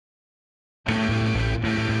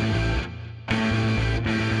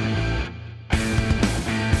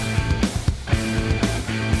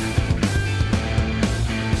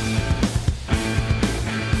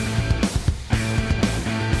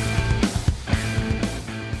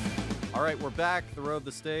right, we're back. The road,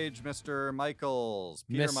 the stage, Mr. Michaels,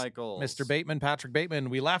 Peter Michaels. Mr. Bateman, Patrick Bateman.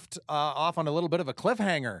 We left off on a little bit of a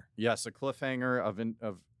cliffhanger. Yes, a cliffhanger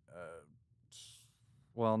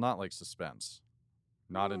well, not like suspense,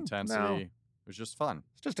 not intensity. No. It was just fun. It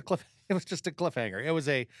was just a cliffhanger. It was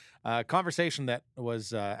a conversation that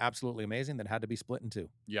was absolutely amazing that had to be split in two.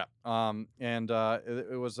 Yeah.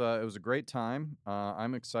 It was a great time.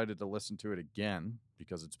 I'm excited to listen to it again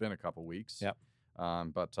because it's been a couple weeks. Yep.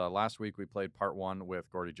 But last week we played part one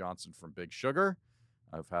with Gordie Johnson from Big Sugar.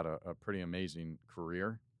 I've had a pretty amazing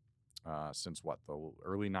career since the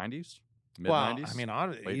early 90s, mid 90s? Well, I mean,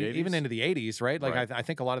 late even 80s? into the 80s, right? Like, Right. I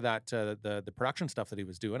think a lot of that, the production stuff that he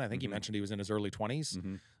was doing, I think he mentioned he was in his early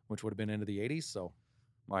 20s, which would have been into the 80s. So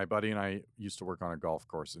My buddy and I used to work on a golf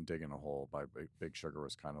course, and Digging a Hole by Big Sugar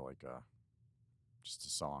was kind of like just a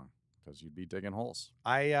song because you'd be digging holes.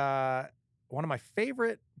 One of my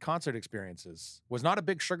favorite concert experiences was not a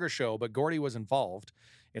Big Sugar show, but Gordie was involved.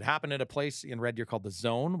 It happened at a place in Red Deer called The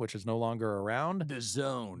Zone, which is no longer around. The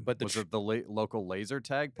Zone. But was it the local laser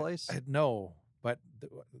tag place? No, but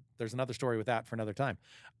there's another story with that for another time.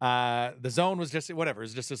 The Zone was just whatever. It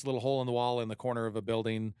was just this little hole in the wall in the corner of a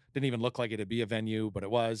building. Didn't even look like it'd be a venue, but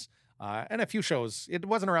it was. And a few shows. It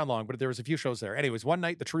wasn't around long, but there was a few shows there. Anyways, one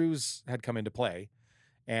night the Trews had come into play,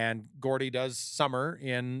 and Gordie does summer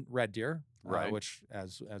in Red Deer. Right. Which,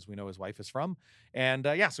 as we know, his wife is from. And,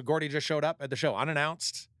 so Gordie just showed up at the show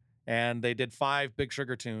unannounced, and they did 5 Big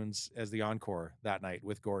Sugar tunes as the encore that night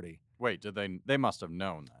with Gordie. Wait, did they must have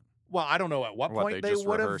known that. Well, I don't know at what point they just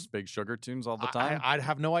would have. rehearse Big Sugar tunes all the time? I'd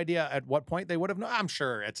have no idea at what point they would have known. I'm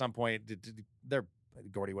sure at some point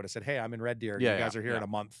Gordie would have said, hey, I'm in Red Deer. You guys are here in a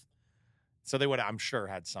month. So they would have, I'm sure,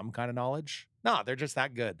 had some kind of knowledge. No, they're just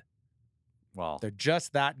that good. Well, they're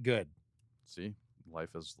just that good. See?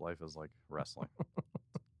 Life is like wrestling.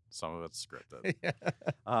 Some of it's scripted.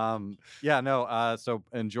 So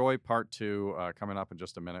enjoy part 2 coming up in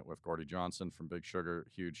just a minute with Gordie Johnson from Big Sugar.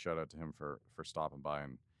 Huge shout out to him for stopping by,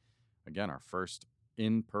 and again, our first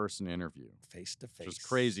in-person interview, face to face. Which is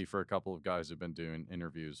crazy for a couple of guys who've been doing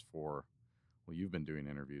interviews you've been doing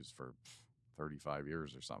interviews for 35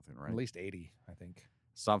 years or something, right? At least 80, I think.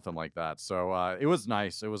 Something like that. So it was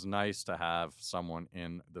nice. It was nice to have someone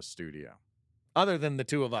in the studio. Other than the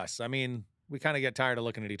two of us. I mean, we kind of get tired of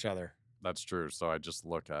looking at each other. That's true. So I just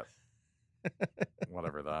look at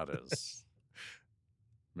whatever that is.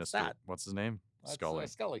 Mr. What's his name? That's, Scully.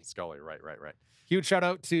 Scully. Right. Huge shout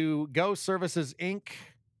out to Go Services Inc.,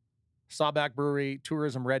 Sawback Brewery,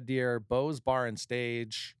 Tourism Red Deer, Bo's Bar and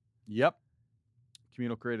Stage. Yep.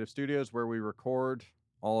 Communal Creative Studios, where we record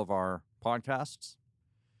all of our podcasts.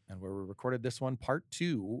 And where we recorded this one, part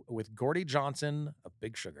 2, with Gordie Johnson of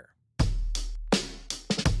Big Sugar.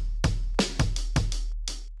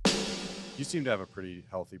 You seem to have a pretty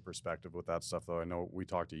healthy perspective with that stuff, though. I know we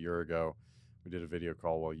talked a year ago. We did a video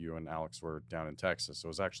call while you and Alex were down in Texas. So it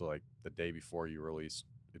was actually like the day before you released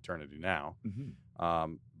Eternity Now.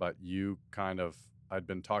 But you I'd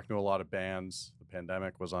been talking to a lot of bands. The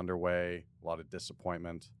pandemic was underway, a lot of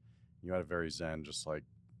disappointment. You had a very zen, just like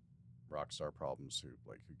rock star problems who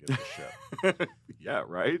gives a shit. Yeah,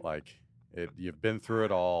 right? You've been through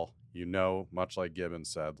it all. Much like Gibbons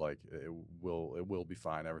said, it will be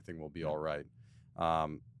fine. Everything will be all right.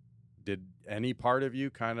 Did any part of you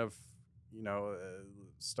kind of,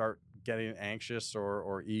 start getting anxious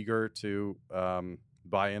or eager to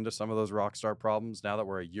buy into some of those rock star problems now that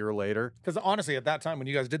we're a year later? Because honestly, at that time when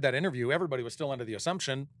you guys did that interview, everybody was still under the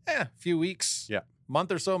assumption, a few weeks,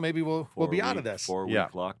 month or so, maybe we'll be out of this.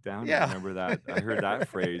 4-week lockdown. Yeah. I remember that. I heard that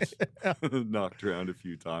phrase knocked around a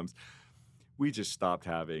few times. We just stopped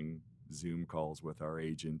having Zoom calls with our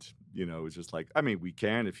agent. It was just like, we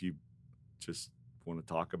can if you just want to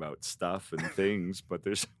talk about stuff and things, but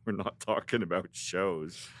we're not talking about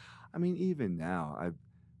shows. Even now,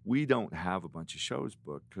 we don't have a bunch of shows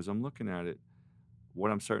booked because I'm looking at it.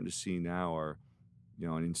 What I'm starting to see now are,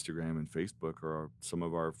 on Instagram and Facebook or some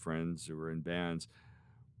of our friends who are in bands,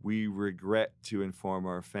 we regret to inform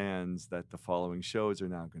our fans that the following shows are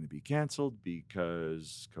now going to be canceled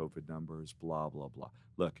because COVID numbers, blah, blah, blah.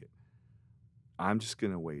 Look, I'm just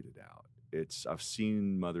going to wait it out. I've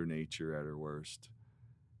seen Mother Nature at her worst.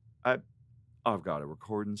 I've got a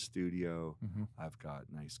recording studio. I've got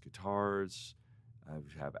nice guitars. I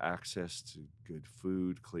have access to good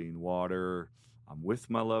food, clean water. I'm with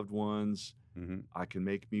my loved ones. I can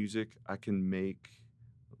make music. I can make,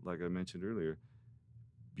 like I mentioned earlier,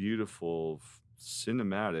 beautiful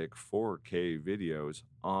cinematic 4K videos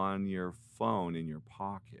on your phone in your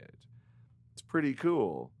pocket. It's pretty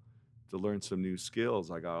cool to learn some new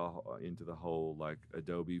skills. I got into the whole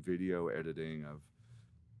Adobe video editing of,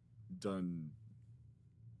 done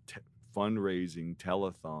fundraising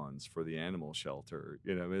telethons for the animal shelter.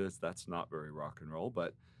 You know, I mean, that's not very rock and roll,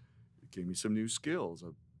 but it gave me some new skills,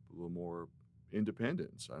 a little more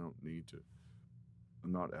independence. I don't need to.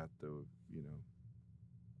 I'm not at the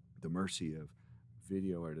mercy of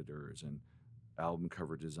video editors and album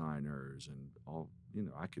cover designers and all. You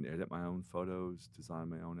know, I can edit my own photos, design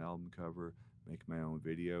my own album cover, make my own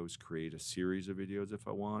videos, create a series of videos if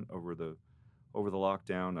I want. Over the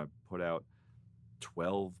lockdown, I put out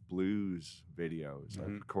 12 blues videos. I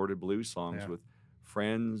recorded blues songs with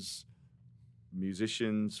friends,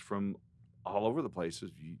 musicians from all over the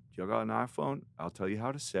places. You got an iPhone? I'll tell you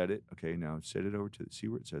how to set it. Okay, now set it over to see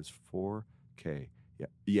where it says 4K. Yeah,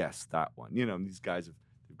 yes, that one. You know, these guys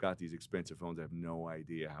they've got these expensive phones. I have no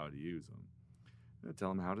idea how to use them. I tell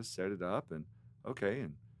them how to set it up, and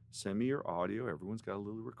send me your audio. Everyone's got a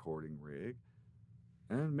little recording rig,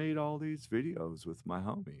 and made all these videos with my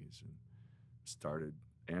homies, and started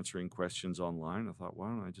answering questions online. I thought, why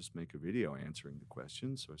don't I just make a video answering the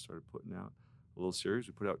questions? So I started putting out a little series.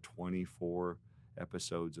 We put out 24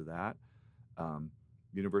 episodes of that.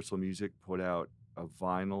 Universal Music put out a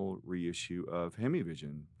vinyl reissue of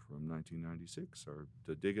Hemivision from 1996, or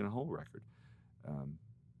the Digging a Hole record.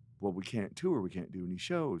 Well, we can't tour. We can't do any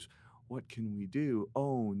shows. What can we do?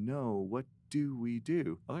 Oh, no. What do we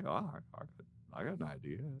do? I'm like, oh, I got an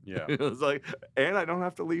idea. Yeah. It was like, and I don't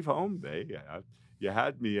have to leave home. You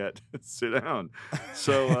had me at sit down.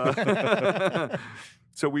 So,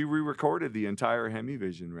 so we re-recorded the entire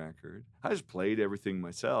Hemivision record. I just played everything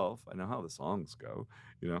myself. I know how the songs go.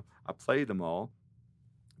 You know, I played them all,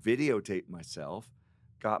 videotaped myself,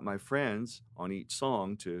 got my friends on each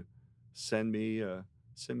song to send me a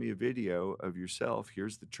video of yourself.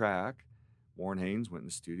 Here's the track. Warren Haynes went in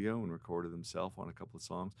the studio and recorded himself on a couple of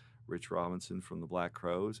songs. Rich Robinson from the Black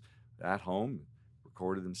Crowes at home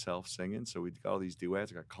recorded himself singing. So we got all these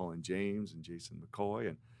duets. I got Colin James and Jason McCoy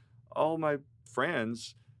and all my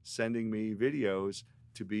friends sending me videos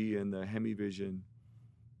to be in the Hemivision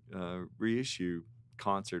reissue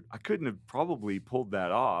concert. I couldn't have probably pulled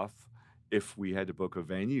that off if we had to book a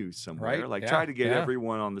venue somewhere. Right. Try to get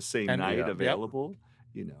everyone on the same night available.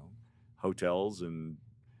 You know, hotels and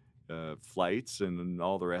flights and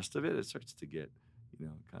all the rest of it. It starts to get,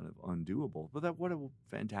 kind of undoable. But what a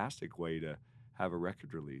fantastic way to have a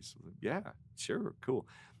record release. Yeah, sure, cool.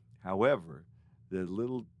 However, the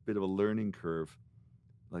little bit of a learning curve,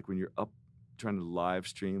 like when you're trying to live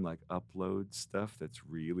stream, like upload stuff that's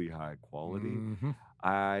really high quality. Mm-hmm.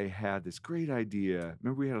 I had this great idea.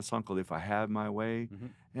 Remember we had a song called If I Have My Way? Mm-hmm.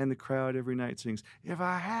 And the crowd every night sings, If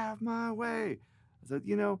I Have My Way. I thought,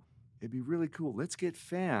 it'd be really cool. Let's get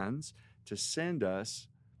fans to send us,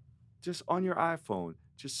 just on your iPhone,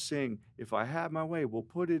 just sing, If I Have My Way. We'll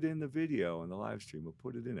put it in the video and the live stream. We'll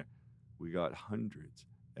put it in there. We got hundreds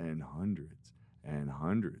and hundreds and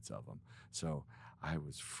hundreds of them. So I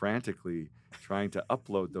was frantically trying to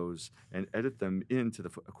upload those and edit them into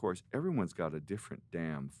of course, everyone's got a different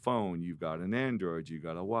damn phone. You've got an Android, you've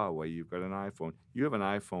got a Huawei, you've got an iPhone. You have an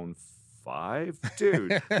iPhone 5?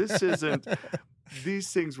 Dude,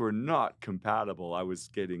 these things were not compatible. It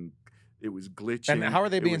was glitching. And how are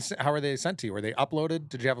they sent to you? Were they uploaded?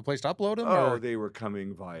 Did you have a place to upload them? Oh, they were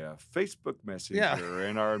coming via Facebook Messenger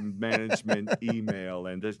and our management email,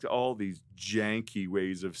 and there's all these janky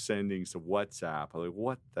ways of sending to WhatsApp. I'm like,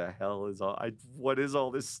 what the hell is what is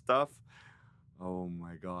all this stuff? Oh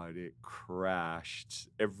my God, it crashed.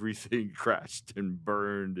 Everything crashed and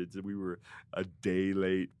burned. We were a day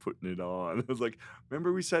late putting it on. I was like,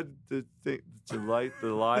 remember we said to light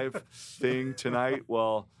the live thing tonight?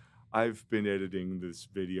 Well, I've been editing this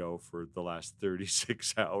video for the last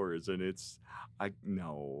 36 hours, and it's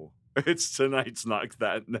tonight's not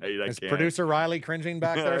that night. Is producer Riley cringing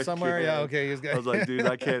back there somewhere? Yeah, okay. He's good. I was like, dude,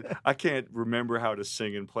 I can't remember how to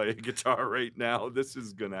sing and play a guitar right now. This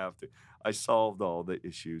is gonna have to. I solved all the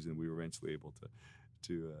issues, and we were eventually able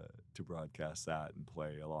to broadcast that and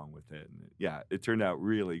play along with it. And it turned out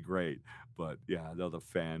really great. But the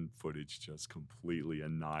fan footage just completely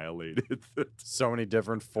annihilated. So many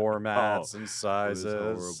different formats and sizes. It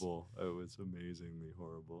was horrible. It was amazingly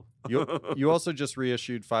horrible. You also just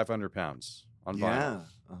reissued 500 Pounds on vinyl.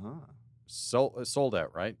 Yeah. Sold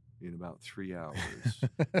out, right? In about 3 hours.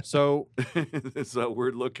 So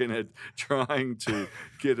we're looking at trying to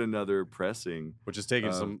get another pressing. Which is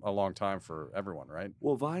taking a long time for everyone, right?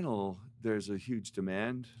 Well, vinyl, there's a huge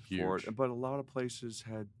demand for it, but a lot of places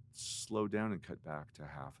had slowed down and cut back to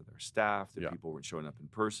half of their staff. The people weren't showing up in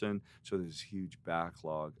person. So there's a huge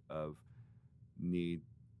backlog of need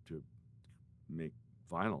to make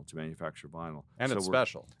vinyl, to manufacture vinyl. And So it's we're-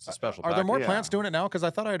 special. It's a special Are there more Yeah. plants doing it now? Because I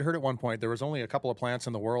thought I had heard at one point there was only a couple of plants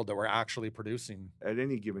in the world that were actually producing. At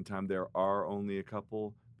any given time, there are only a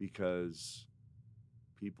couple because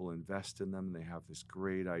people invest in them. They have this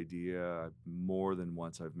great idea. More than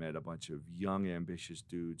once, I've met a bunch of young, ambitious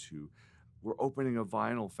dudes who were opening a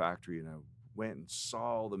vinyl factory, and I went and saw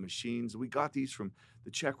all the machines. We got these from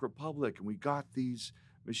the Czech Republic, and we got these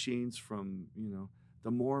machines from, the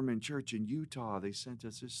Mormon Church in Utah. They sent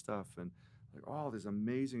us this stuff, and like, oh, this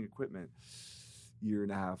amazing equipment. Year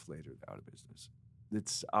and a half later, they're out of business.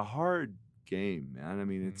 It's a hard game, man. I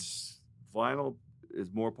mean, it's vinyl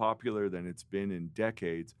is more popular than it's been in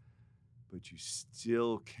decades, but you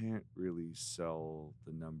still can't really sell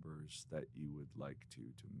the numbers that you would like to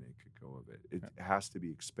make a go of it. It has to be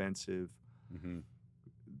expensive. Mm-hmm.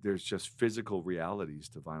 There's just physical realities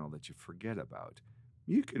to vinyl that you forget about.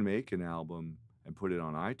 You can make an album and put it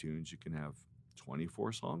on iTunes. You can have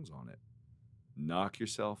 24 songs on it. Knock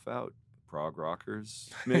yourself out, prog rockers.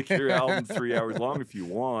 Make your album 3 hours long if you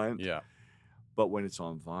want. Yeah. But when it's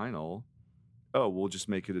on vinyl, we'll just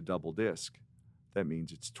make it a double disc. That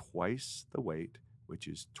means it's twice the weight, which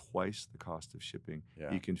is twice the cost of shipping.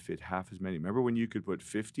 Yeah. You can fit half as many. Remember when you could put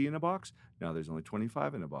 50 in a box? Now there's only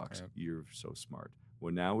 25 in a box. Yep. You're so smart.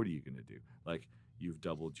 Well, now what are you going to do? Like, you've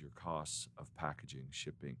doubled your costs of packaging,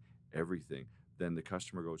 shipping, everything. Then the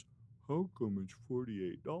customer goes, how come it's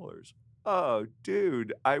 $48? Oh,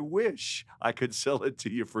 dude, I wish I could sell it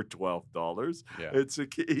to you for $12. Yeah.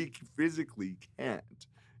 He physically can't,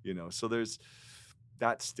 so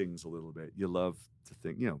that stings a little bit. You love to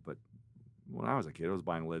think, but when I was a kid, I was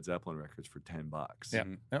buying Led Zeppelin records for $10. Yeah.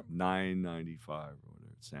 Yep. $9.95 or whatever.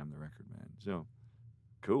 Sam the Record Man. So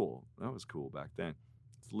cool. That was cool back then.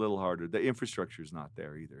 It's a little harder. The infrastructure is not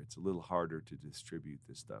there either. It's a little harder to distribute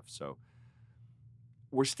this stuff. So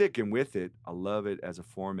we're sticking with it. I love it as a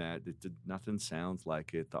format. Nothing sounds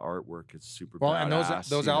like it. The artwork is super Well, and badass,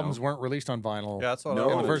 those albums weren't released on vinyl Yeah, that's what No. I in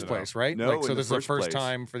the wanted first to know. place, right? No, so in this is the the first first place.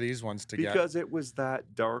 time for these ones to get. Because it was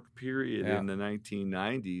that dark period Yeah. in the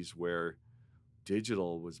 1990s where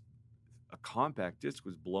digital was a compact disc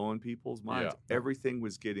was blowing people's minds. Yeah. Everything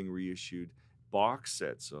was getting reissued. Box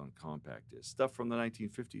sets on compact disc, stuff from the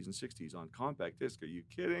 1950s and 60s on compact disc. Are you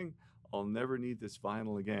kidding? I'll never need this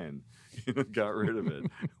vinyl again. Got rid of it.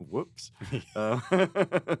 Whoops.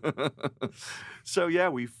 So yeah,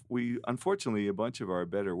 we unfortunately a bunch of our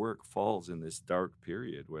better work falls in this dark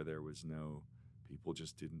period where there was people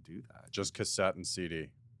just didn't do that. Just cassette and CD.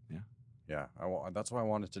 Yeah. Yeah. That's what I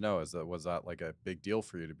wanted to know was that like a big deal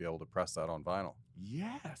for you to be able to press that on vinyl?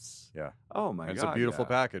 Yes. Yeah. Oh my And God. it's a beautiful yeah.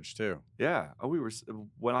 package too. Yeah. Oh,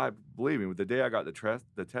 believe me, the day I got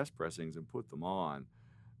the test pressings and put them on,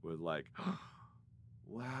 was like,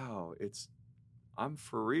 wow, I'm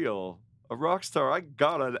for real. A rock star. I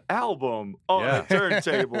got an album on Yeah. a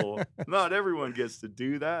turntable. Not everyone gets to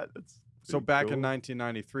do that. That's So pretty back cool. in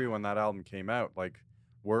 1993 when that album came out, like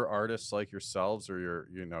were artists like yourselves or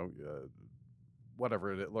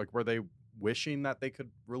whatever, like were they wishing that they could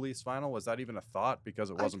release vinyl? Was that even a thought because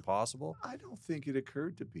it wasn't possible? I don't think it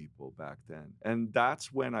occurred to people back then. And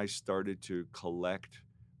that's when I started to collect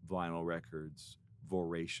vinyl records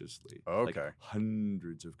voraciously. Like Okay.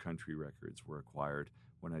 hundreds of country records were acquired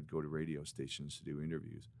when I'd go to radio stations to do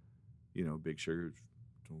interviews. Big Sugar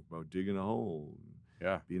talking about digging a hole,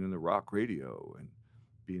 Yeah. being in the rock radio and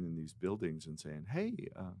being in these buildings and saying, hey,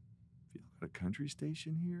 have you got a country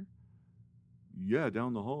station here? Yeah,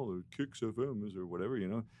 down the hall, or Kicks FM is or whatever,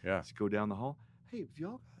 Yeah. Just go down the hall. Hey, have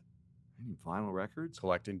y'all got any vinyl records?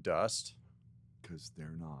 Collecting dust. Because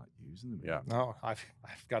they're not using them. Yeah. anymore. No,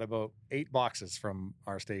 I've got about 8 boxes from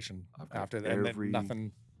our station I've got after that. And then every-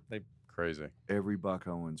 nothing. Crazy. Every Buck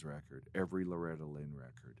Owens record, every Loretta Lynn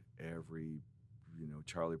record, every,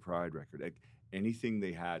 Charlie Pride record, like anything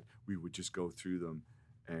they had, we would just go through them,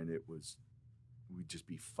 and we'd just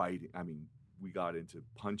be fighting. I mean, we got into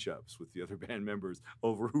punch-ups with the other band members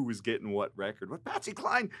over who was getting what record. What, Patsy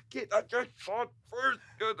Cline, I just saw it first.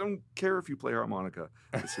 I don't care if you play harmonica.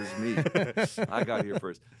 This is me. I got here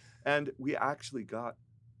first. And we actually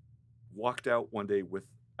walked out one day with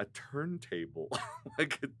a turntable.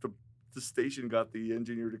 Like the station got the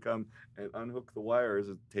engineer to come and unhook the wires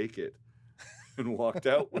and take it, and walked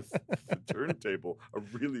out with the turntable, a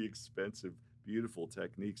really expensive, beautiful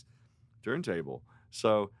Techniques turntable.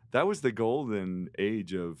 So that was the golden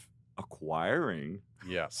age of acquiring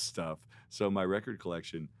Yes. stuff. So my record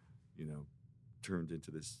collection, turned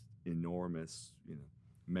into this enormous,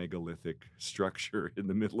 megalithic structure in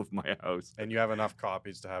the middle of my house. And you have enough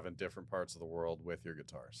copies to have in different parts of the world with your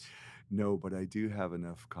guitars. No, but I do have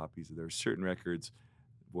enough copies. There are certain records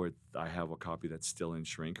where I have a copy that's still in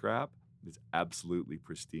shrink wrap. It's absolutely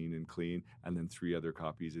pristine and clean, and then 3 other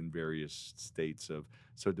copies in various states of.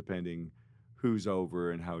 So depending who's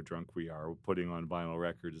over and how drunk we are, we're putting on vinyl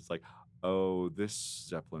records. It's like, oh, this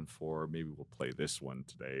Zeppelin 4, maybe we'll play this one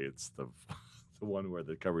today. It's the the one where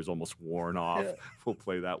the cover's almost worn off. Yeah. We'll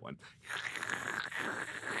play that one.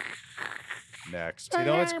 Next. You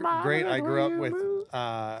know what's great? I grew up with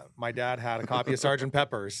my dad had a copy of Sgt.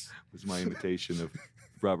 Pepper's. Was my imitation of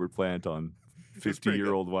Robert Plant on pretty good.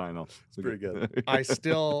 50-year-old vinyl. It's pretty good. I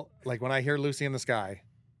still, like when I hear Lucy in the Sky,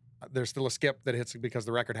 there's still a skip that hits because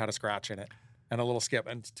the record had a scratch in it and a little skip.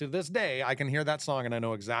 And to this day, I can hear that song and I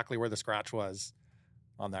know exactly where the scratch was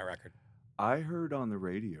on that record. I heard on the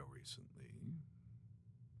radio recently,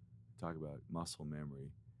 talk about muscle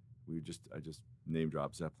memory. I just name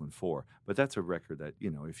dropped Zeppelin 4, but that's a record that,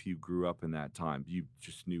 if you grew up in that time, you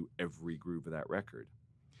just knew every groove of that record.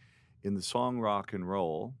 In the song Rock and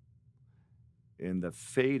Roll, in the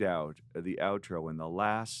fade out of the outro, in the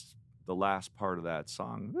last part of that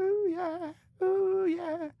song, ooh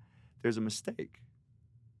yeah, there's a mistake.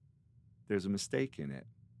 There's a mistake in it.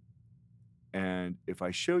 And if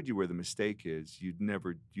I showed you where the mistake is, you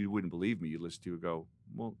wouldn't believe me. You'd listen to it and go,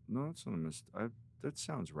 well, no, that's not a mistake. That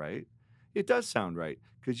sounds right. It does sound right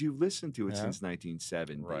because you've listened to it since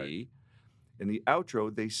 1970. Right. In the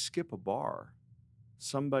outro, they skip a bar.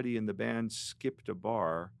 Somebody in the band skipped a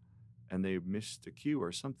bar and they missed a cue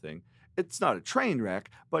or something. It's not a train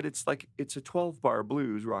wreck, but it's a 12-bar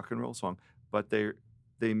blues rock and roll song, but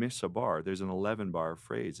they miss a bar. There's an 11-bar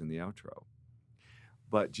phrase in the outro.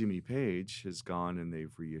 But Jimmy Page has gone and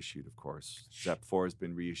they've reissued, of course. Zep 4 has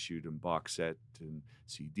been reissued in box set and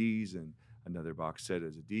CDs, and another box set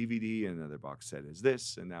as a DVD, and another box set as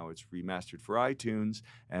this, and now it's remastered for iTunes,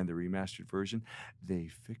 and the remastered version, they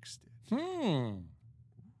fixed it.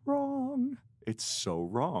 Wrong. It's so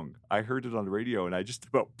wrong. I heard it on the radio, and I just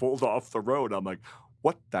about pulled off the road. I'm like,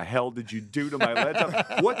 what the hell did you do to my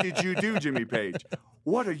lead? What did you do, Jimmy Page?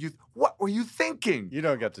 What were you thinking? You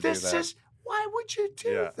don't get to do that. Why would you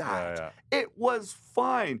do that? Yeah. It was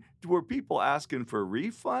fine. Were people asking for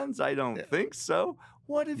refunds? I don't think so.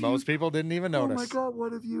 Most people didn't even notice. Oh my God,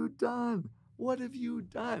 what have you done? What have you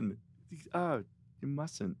done? You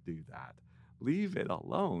mustn't do that. Leave it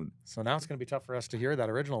alone. So now it's going to be tough for us to hear that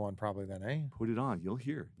original one probably then, eh? Put it on. You'll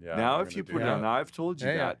hear. Yeah, now if you put it on, now I've told you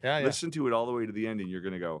that. Yeah. Listen to it all the way to the end and you're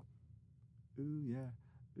going to go, ooh,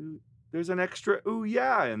 yeah. Ooh. There's an extra ooh,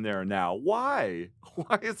 yeah in there now. Why?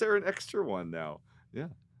 Why is there an extra one now? Yeah.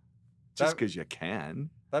 Just because you can.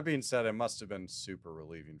 That being said, it must have been super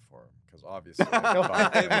relieving for him because obviously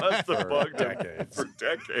it must have bugged him decades. for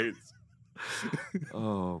decades.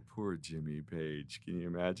 Oh, poor Jimmy Page. Can you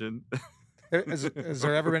imagine? Has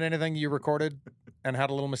there ever been anything you recorded and had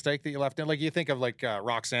a little mistake that you left in? Like you think of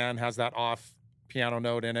Roxanne has that off piano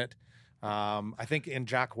note in it. I think in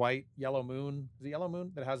Jack White, Yellow Moon, is it Yellow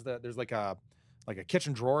Moon that has there's like a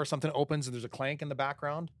kitchen drawer or something opens and there's a clank in the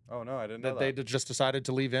background. Oh no, I didn't know that. They just decided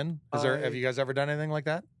to leave in. Have you guys ever done anything like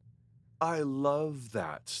that? I love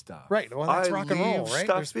that stuff. Right. Well, that's rock and roll, right?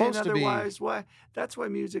 They're supposed to be. Otherwise, that's why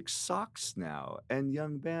music sucks now. And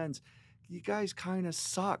young bands, you guys kind of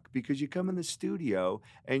suck because you come in the studio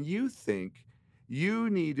and you think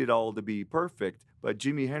you need it all to be perfect, but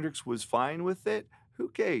Jimi Hendrix was fine with it.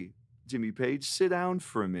 Okay, Jimmy Page, sit down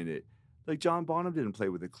for a minute. Like John Bonham didn't play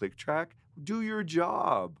with a click track. Do your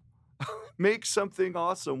job. Make something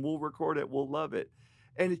awesome. We'll record it. We'll love it.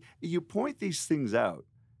 And you point these things out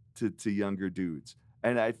to younger dudes.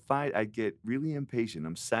 And I get really impatient.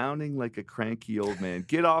 I'm sounding like a cranky old man.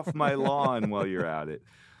 Get off my lawn while you're at it.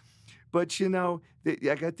 But,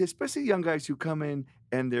 I got this, especially young guys who come in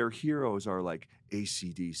and their heroes are like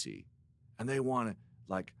AC/DC. And they want to,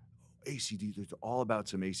 like, AC/DC, it's all about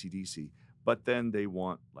some AC/DC. But then they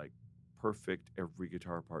want, like, perfect, every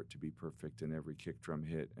guitar part to be perfect, and every kick drum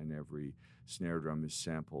hit, and every snare drum is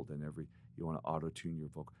sampled, and you want to auto-tune your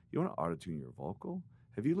vocal. You want to auto-tune your vocal?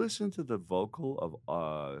 Have you listened to the vocal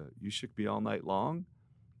of You Shook Me All Night Long?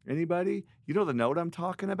 Anybody? You know the note I'm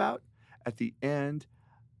talking about? At the end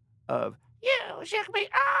of You Shook Me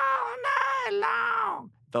All Night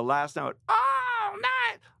Long. The last note, all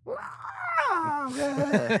night long.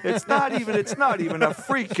 It's not even a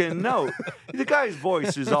freaking note. The guy's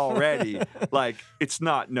voice is already like, it's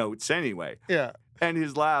not notes anyway. Yeah. And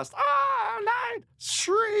his last, all night,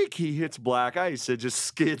 shriek, he hits black ice. It just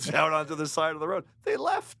skids out onto the side of the road. They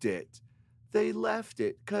left it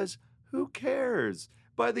because who cares?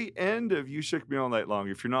 By the end of You Shook Me All Night Long,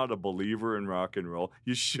 if you're not a believer in rock and roll,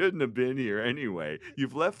 you shouldn't have been here anyway.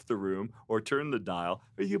 You've left the room or turned the dial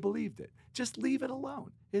or you believed it. Just leave it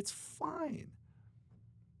alone. It's fine.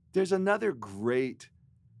 There's another great.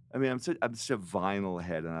 I mean, I'm such a vinyl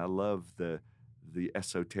head, and I love the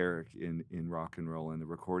esoteric in rock and roll and the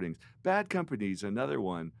recordings. Bad Company's another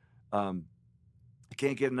one. I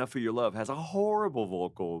Can't Get Enough of Your Love has a horrible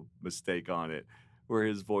vocal mistake on it, where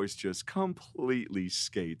his voice just completely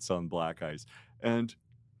skates on black ice, and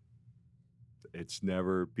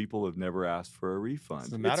people have never asked for a refund.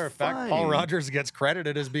 As a matter of fact, Paul Rogers gets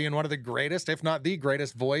credited as being one of the greatest, if not the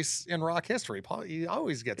greatest voice in rock history. Paul, he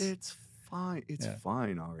always gets. It's fine. It's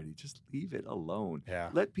fine already. Just leave it alone.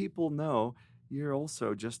 Yeah. Let people know you're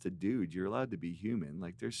also just a dude. You're allowed to be human.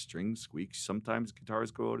 Like, there's string squeaks. Sometimes guitars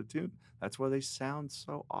go out of tune. That's why they sound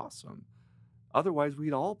so awesome. Otherwise,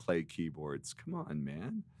 we'd all play keyboards. Come on,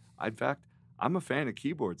 man. In fact, I'm a fan of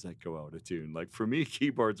keyboards that go out of tune. Like, for me,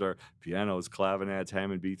 keyboards are pianos, clavinets,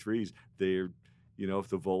 Hammond B3s. They're, if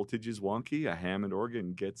the voltage is wonky, a Hammond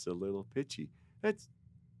organ gets a little pitchy.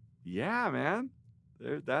 Man.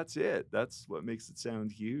 That's it. That's what makes it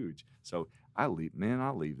sound huge. So I'll leave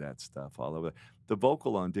that stuff all over. The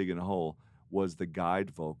vocal on Digging a Hole was the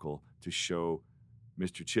guide vocal to show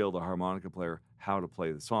Mr. Chill, the harmonica player, how to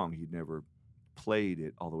play the song. He'd never played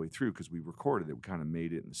it all the way through because we recorded it. We kind of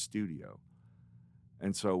made it in the studio.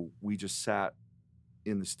 And so we just sat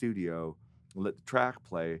in the studio, let the track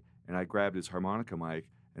play, and I grabbed his harmonica mic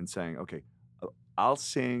and sang, okay, I'll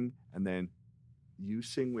sing, and then you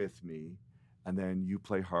sing with me, and then you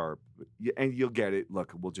play harp, and you'll get it.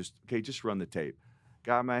 Look, we'll just run the tape.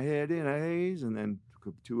 Got my head in a haze, and then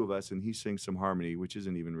two of us, and he sings some harmony, which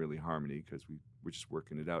isn't even really harmony because we're just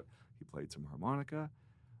working it out. He played some harmonica.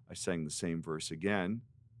 I sang the same verse again.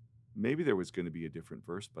 Maybe there was going to be a different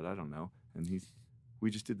verse, but I don't know. And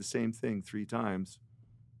we just did the same thing 3 times.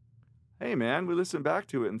 Hey, man, we listened back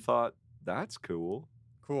to it and thought, that's cool.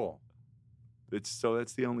 Cool. That's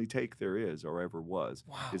the only take there is or ever was.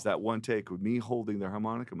 Wow. Is that one take with me holding the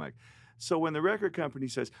harmonica mic. So when the record company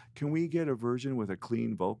says, can we get a version with a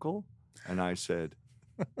clean vocal? And I said,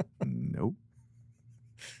 nope.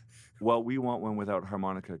 Well, we want one without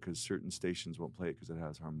harmonica because certain stations won't play it because it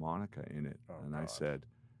has harmonica in it. Oh, and God. I said,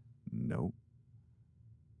 nope.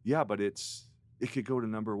 Yeah, but it could go to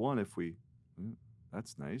number 1 if we,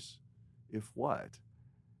 that's nice. If what?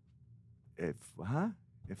 If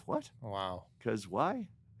what? Wow. Because why?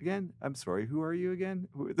 Again, I'm sorry. Who are you again?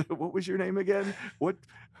 What was your name again?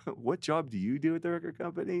 What job do you do at the record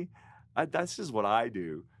company? That's just what I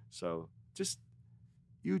do. So just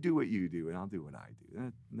you do what you do, and I'll do what I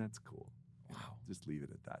do. That's cool. Wow. Just leave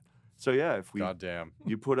it at that. So yeah, if Goddamn.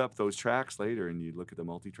 you put up those tracks later and you look at the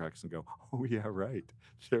multi-tracks and go, oh yeah, right.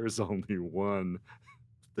 There's only one.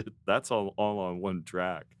 That's all on one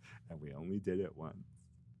track, and we only did it once.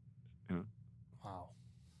 Wow.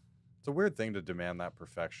 It's a weird thing to demand that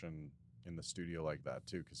perfection in the studio like that,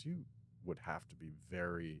 too, because you would have to be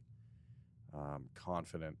very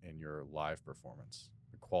confident in your live performance,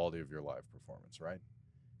 the quality of your live performance, right?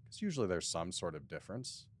 Because usually there's some sort of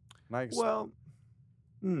difference.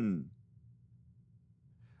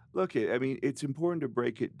 Look, I mean, it's important to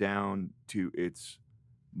break it down to its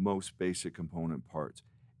most basic component parts.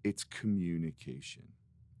 It's communication,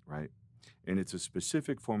 right? And it's a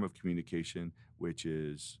specific form of communication, which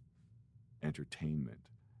is entertainment.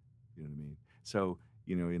 You know what I mean? So,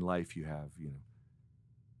 in life you have,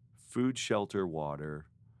 food, shelter, water,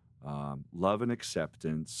 love and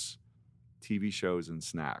acceptance, TV shows and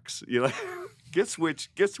snacks. Guess which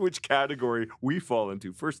category we fall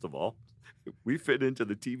into? First of all, we fit into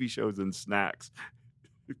the TV shows and snacks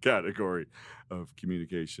category of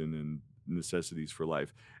communication and necessities for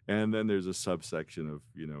life. And then there's a subsection of,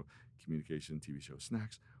 communication, TV shows,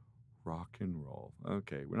 snacks, rock and roll.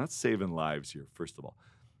 Okay, we're not saving lives here, first of all.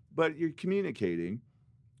 But you're communicating.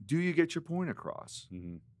 Do you get your point across?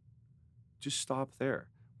 Mm-hmm. Just stop there.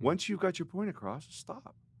 Once you've got your point across,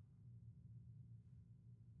 stop.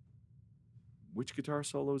 Which guitar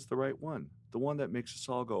solo is the right one? The one that makes us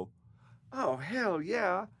all go, oh, hell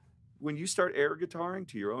yeah. When you start air guitaring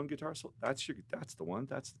to your own guitar solo, that's the one.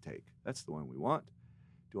 That's the take. That's the one we want.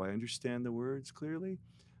 Do I understand the words clearly?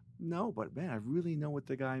 No, but man, I really know what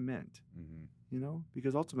the guy meant. Mm-hmm.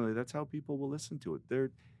 Because ultimately that's how people will listen to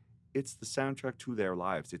it. It's the soundtrack to their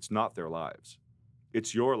lives. It's not their lives.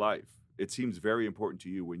 It's your life. It seems very important to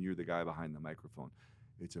you when you're the guy behind the microphone.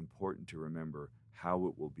 It's important to remember how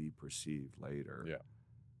it will be perceived later. Yeah.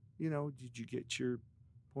 Did you get your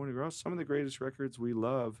point across? Some of the greatest records we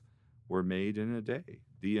love were made in a day.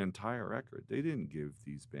 The entire record. They didn't give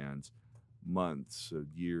these bands months of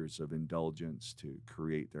years of indulgence to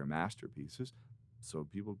create their masterpieces. So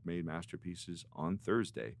people made masterpieces on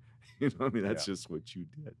Thursday. That's just what you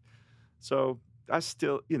did. So I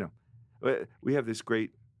still, we have this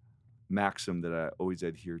great maxim that I always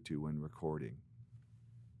adhere to when recording,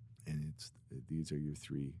 and these are your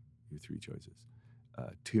three choices: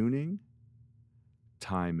 tuning,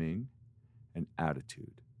 timing, and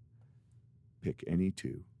attitude. Pick any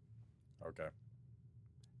two. Okay.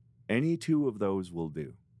 Any two of those will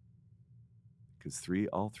do. Because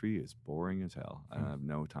all three is boring as hell. I have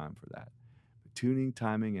no time for that. But tuning,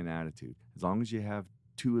 timing, and attitude. As long as you have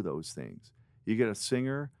two of those things, you get a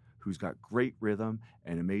singer who's got great rhythm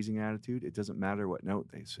and amazing attitude. It doesn't matter what note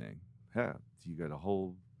they sing. Yeah, you got a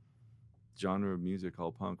whole genre of music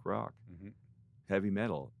called punk rock. Mm-hmm. Heavy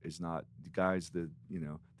metal is not the guys, the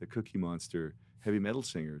Cookie Monster heavy metal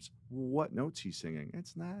singers. What notes he's singing? It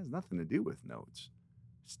has nothing to do with notes.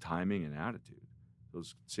 It's timing and attitude.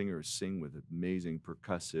 Those singers sing with amazing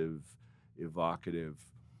percussive, evocative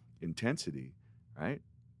intensity, right?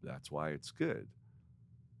 That's why it's good.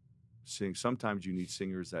 Sometimes you need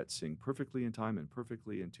singers that sing perfectly in time and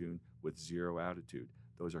perfectly in tune with zero attitude.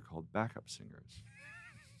 Those are called backup singers.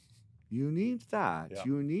 You need that. Yeah.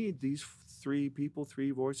 You need these three people,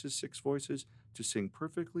 3 voices, 6 voices to sing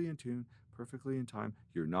perfectly in tune, perfectly in time.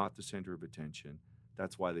 You're not the center of attention.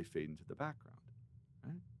 That's why they fade into the background.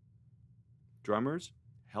 Right? Drummers,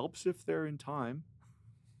 helps if they're in time.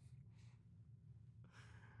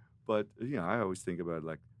 But, I always think about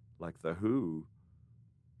like the Who,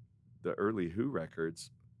 the early Who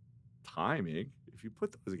records, timing. If you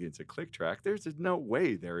put those against a click track, there's no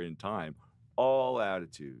way they're in time. All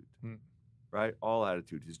attitude, right? All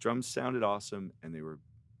attitude. His drums sounded awesome, and they were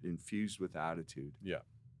infused with attitude. Yeah.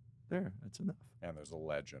 There, that's enough. And there's a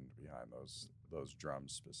legend behind those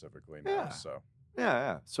drums specifically now. Yeah. So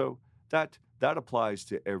Yeah. So that applies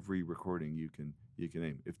to every recording you can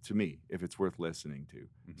name. If it's worth listening to,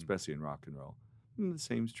 especially in rock and roll. And the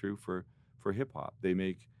same's true for hip hop. They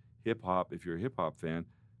make hip hop. If you're a hip hop fan,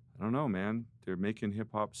 I don't know, man. They're making hip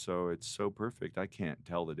hop so it's so perfect. I can't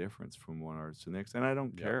tell the difference from one artist to the next, and I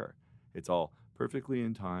don't care. It's all perfectly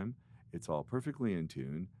in time. It's all perfectly in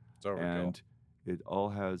tune. it's overkill. And it all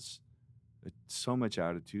has so much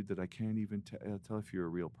attitude that I can't even tell if you're a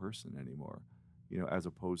real person anymore. As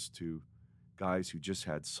opposed to guys who just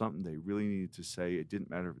had something they really needed to say. It didn't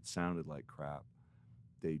matter if it sounded like crap.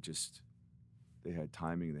 They had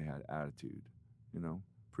timing. They had attitude.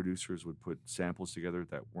 Producers would put samples together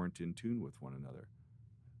that weren't in tune with one another.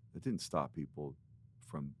 That didn't stop people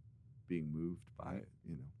from being moved by it.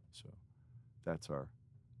 So that's our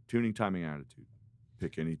tuning, timing, attitude.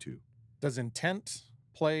 Pick any two. Does intent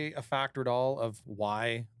play a factor at all of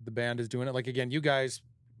why the band is doing it? Like, again, you guys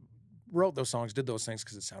wrote those songs, did those things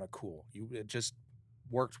because it sounded cool. It just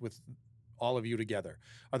worked with all of you together.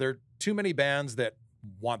 Are there too many bands that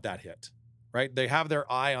want that hit, right? They have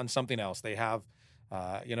their eye on something else. They have,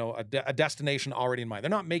 a destination already in mind. They're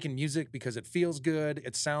not making music because it feels good.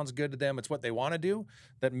 It sounds good to them. It's what they want to do.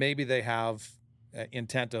 That maybe they have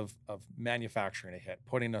intent of manufacturing a hit,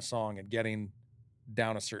 putting a song and getting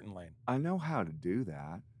down a certain lane. I know how to do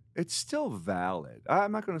that. It's still valid.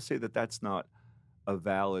 I'm not going to say that that's not a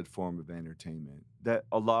valid form of entertainment. That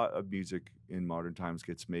a lot of music in modern times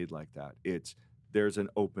gets made like that. There's an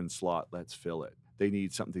open slot, let's fill it. They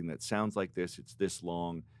need something that sounds like this, it's this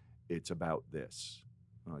long, it's about this.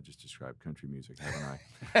 Oh, I just described country music, haven't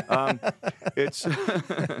I?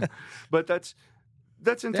 But that's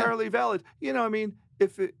entirely valid.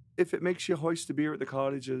 If it makes you hoist a beer at the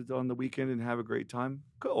cottage on the weekend and have a great time,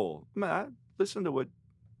 cool. Listen to what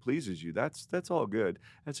pleases you. That's all good.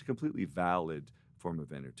 That's a completely valid form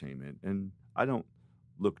of entertainment, and I don't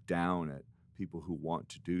look down at people who want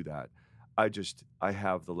to do that. I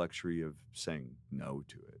have the luxury of saying no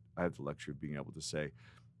to it. I have the luxury of being able to say,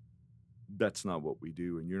 that's not what we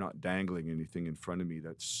do, and you're not dangling anything in front of me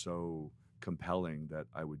that's so compelling that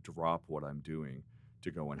I would drop what I'm doing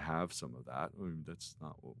to go and have some of that. That's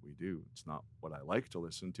not what we do. It's not what I like to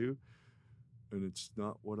listen to, and it's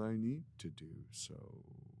not what I need to do. So,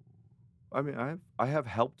 I have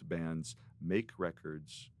helped bands make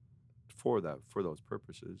records for those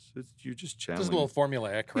purposes. You're just channeling. Just a little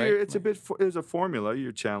formulaic, right? There's a formula.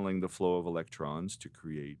 You're channeling the flow of electrons to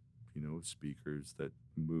create, speakers that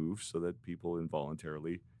move so that people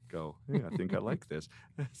involuntarily go, hey, I think I like this.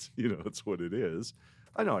 That's what it is.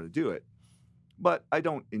 I know how to do it, but I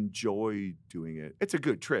don't enjoy doing it. It's a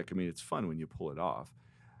good trick. It's fun when you pull it off,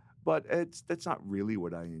 but that's not really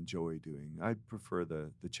what I enjoy doing. I prefer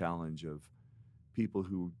the challenge of people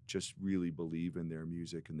who just really believe in their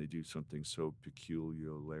music and they do something so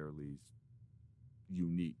peculiarly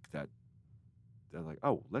unique that they're like,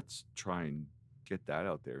 oh, let's try and get that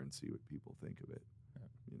out there and see what people think of it.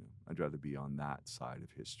 I'd rather be on that side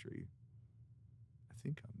of history.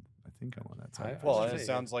 I think I'm on that side. I Well, should and it say,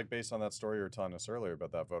 sounds like based on that story you were telling us earlier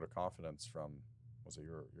about that vote of confidence from, was it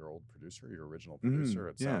your old producer, your original producer?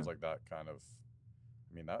 It sounds like that kind of,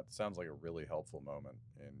 I mean, that sounds like a really helpful moment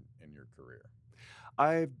in your career.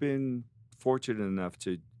 I've been fortunate enough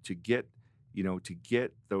to get, to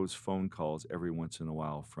get those phone calls every once in a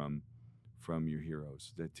while from your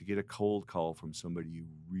heroes. That to get a cold call from somebody you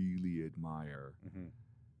really admire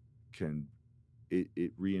can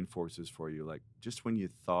it reinforces for you. Like just when you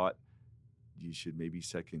thought you should maybe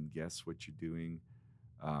second guess what you're doing.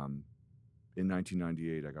 In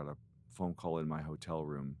 1998, I got a phone call in my hotel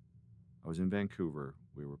room. I was in Vancouver.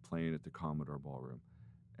 We were playing at the Commodore Ballroom,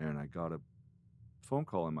 and I got a phone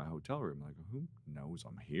call in my hotel room. Like, who knows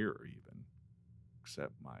I'm here even,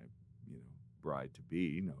 except my, bride to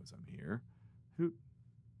be knows I'm here. Who?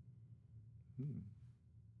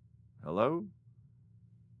 Hello?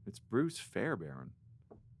 It's Bruce Fairbairn,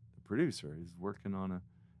 the producer. He's working on a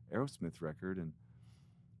Aerosmith record and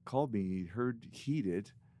called me. He heard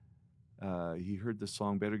Heated. He heard the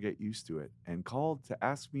song Better Get Used to It and called to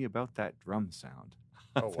ask me about that drum sound.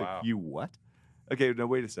 I was wow. Like, you what? Okay, no,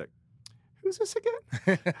 wait a sec. Who's this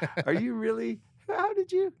again? Are you really? How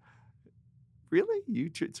did you?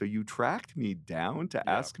 Really? So you tracked me down to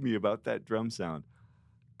ask me about that drum sound.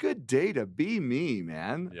 Good day to be me,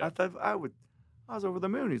 man. Yeah. I thought I was over the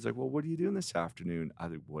moon. He's like, well, what are you doing this afternoon? I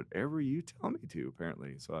said, whatever you tell me to,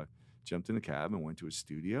 apparently. So I jumped in the cab and went to his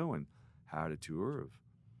studio and had a tour of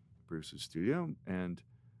Bruce's studio. And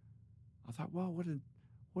I thought, wow,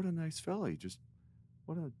 what a nice fella.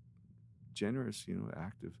 What a generous,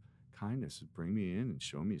 act of kindness to bring me in and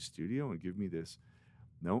show me his studio and give me this.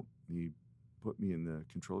 Nope. He put me in the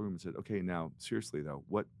control room and said, okay, now seriously though,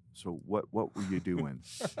 what were you doing?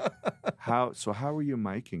 How were you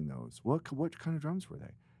miking those? What kind of drums were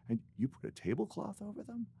they? And you put a tablecloth over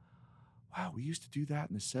them? Wow, we used to do that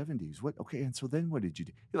in the 70s. What? Okay, and so then what did you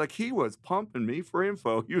do? Like, he was pumping me for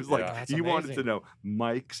info. He was like, he wanted to know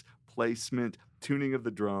mics, placement, tuning of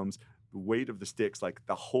the drums, the weight of the sticks, like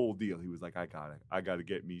the whole deal. He was like, I got to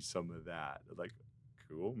get me some of that. Like,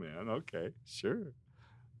 cool, man. Okay, sure.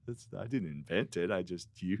 I didn't invent it. I just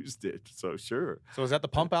used it. So sure. So is that the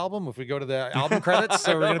Pump album? If we go to the album credits,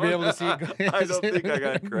 so we're going to be able to see. I don't think I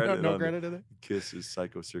got credit. No credit in it. Kiss's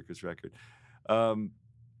Psycho Circus record.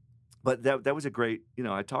 But that was a great,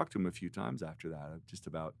 I talked to him a few times after that, just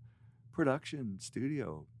about production,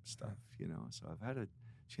 studio stuff, So I've had a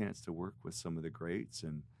chance to work with some of the greats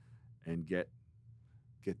and get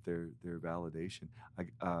their validation.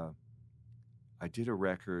 I did a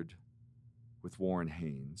record with Warren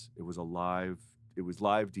Haynes. It was live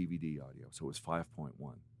DVD audio, so it was 5.1.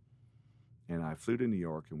 And I flew to New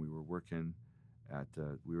York, and we were working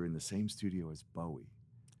we were in the same studio as Bowie.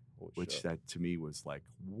 Holy which shit. that to me was like,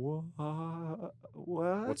 what?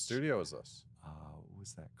 What studio is this? What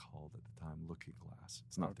was that called at the time? Looking Glass.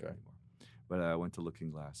 It's not there Okay. anymore. But I went to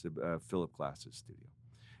Looking Glass, Philip Glass's studio.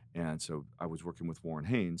 And so I was working with Warren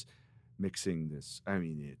Haynes, mixing this. I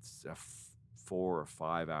mean, it's a 4 or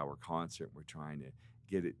 5 hour concert. We're trying to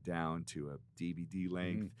get it down to a DVD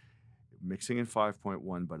length, mixing in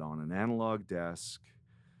 5.1, but on an analog desk.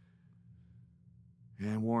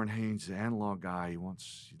 And Warren Haynes, the analog guy, he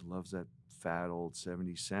loves that fat old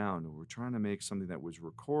 70s sound. And we're trying to make something that was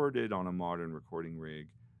recorded on a modern recording rig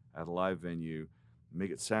at a live venue, make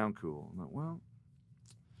it sound cool. I'm like, well,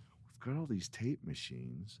 we've got all these tape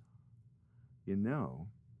machines. I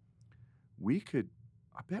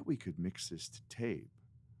bet we could mix this to tape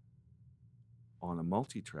on a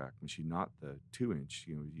multi-track machine, not the 2-inch.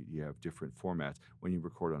 You have different formats. When you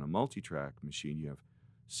record on a multi-track machine, you have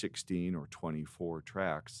 16 or 24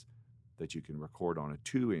 tracks that you can record on a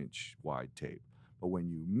 2-inch wide tape. But when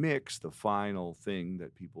you mix the final thing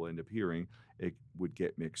that people end up hearing, it would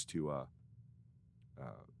get mixed to a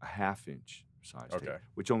 1/2-inch size tape,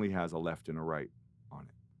 which only has a left and a right on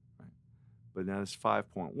it. Right? But now it's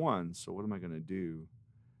 5.1, so what am I going to do?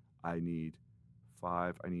 I need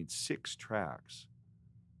 6 tracks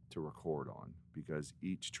to record on because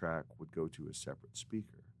each track would go to a separate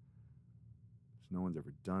speaker. So no one's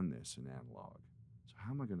ever done this in analog. So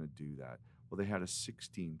how am I going to do that? Well, they had a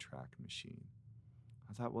 16-track machine.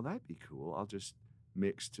 I thought, well, that'd be cool. I'll just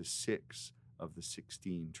mix to 6 of the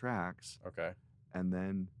 16 tracks. Okay. And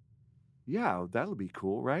then, yeah, that'll be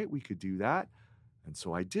cool, right? We could do that. And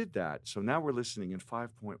so I did that. So now we're listening in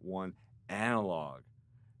 5.1 analog.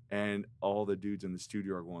 And all the dudes in the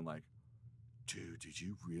studio are going like, dude, did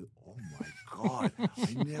you really? Oh, my God.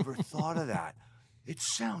 I never thought of that. It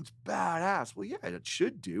sounds badass. Well, yeah, it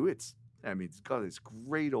should do. It's got this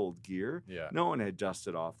great old gear. Yeah. No one had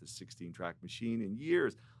dusted off the 16-track machine in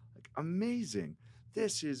years. Like, amazing.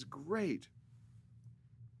 This is great.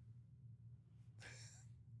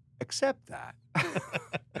 Except that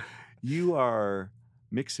you are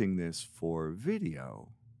mixing this for video,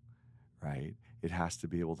 right? It has to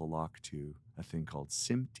be able to lock to a thing called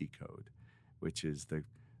SMPTE code, which is the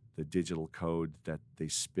digital code that they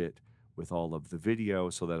spit with all of the video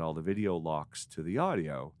so that all the video locks to the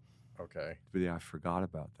audio. Okay. But yeah, I forgot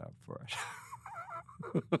about that for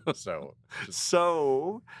it. So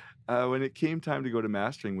When it came time to go to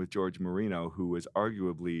mastering with George Marino, who was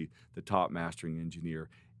arguably the top mastering engineer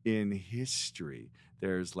in history,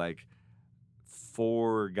 there's like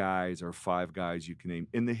 4 guys or 5 guys you can name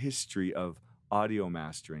in the history of audio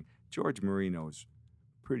mastering. George Marino's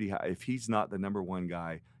pretty high. If he's not the number 1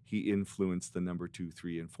 guy, he influenced the number 2,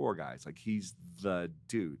 3, and 4 guys. Like, he's the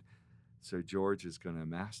dude. So George is going to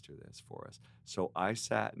master this for us. So I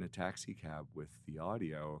sat in a taxi cab with the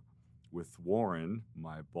audio with Warren,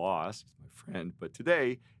 my boss, he's my friend, but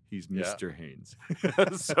today he's Mr. Haynes.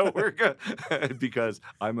 So we're good because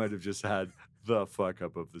I might have just had the fuck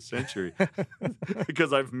up of the century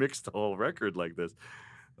because I've mixed the whole record like this,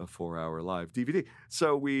 a 4-hour live DVD.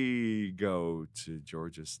 So we go to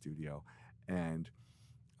George's studio and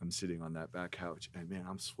I'm sitting on that back couch and man,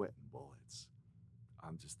 I'm sweating bullets.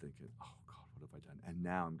 I'm just thinking, oh God, what have I done? And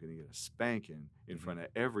now I'm going to get a spanking in front of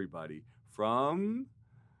everybody from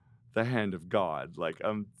the hand of God. Like,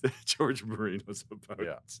 I'm George Marino's about.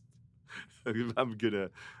 Yeah. I'm gonna.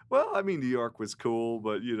 Well, I mean, New York was cool,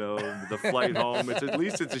 but you know, the flight home. At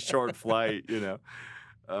least it's a short flight, you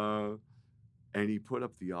know. And he put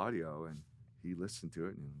up the audio and he listened to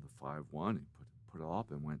it, and the 5.1, he put it up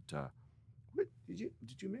and went, "What did you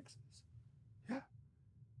mix this? Yeah,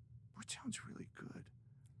 it sounds really good.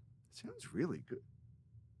 It sounds really good.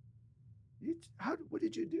 What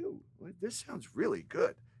did you do? This sounds really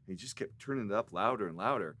good." And he just kept turning it up louder and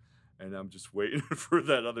louder, and I'm just waiting for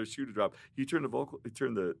that other shoe to drop. He turned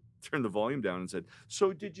the volume down and said, "So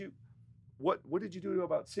what did you do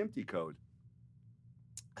about SMPTE code?"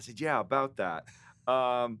 I said, "Yeah, about that.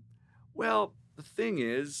 Well, the thing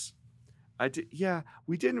is, I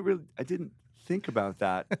didn't think about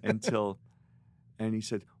that until." And he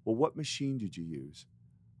said, "Well, what machine did you use?"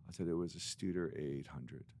 I said, "It was a Studer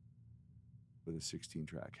A800 with a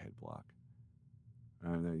 16-track head block."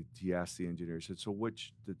 And then he asked the engineer, he said, "So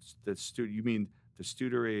you mean the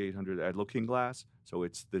Studer A800 at Looking Glass? So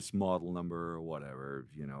it's this model number or whatever,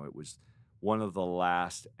 you know, it was one of the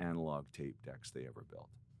last analog tape decks they ever built."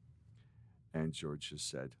 And George just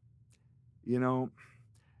said, "You know,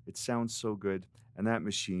 it sounds so good. And that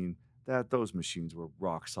machine, those machines were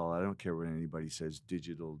rock solid. I don't care what anybody says,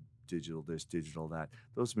 digital this, digital that.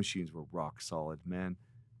 Those machines were rock solid, man.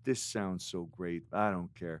 This sounds so great. I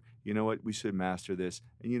don't care. You know what? We should master this.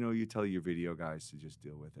 And, you know, you tell your video guys to just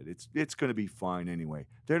deal with it. It's going to be fine anyway.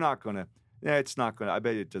 They're not going to, it's not going to, I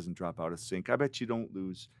bet it doesn't drop out of sync. I bet you don't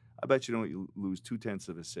lose 0.2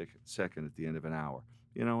 of a second at the end of an hour.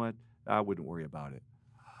 You know what? I wouldn't worry about it."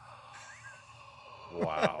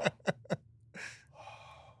 Wow. Okay.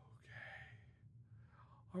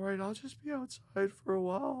 All right, I'll just be outside for a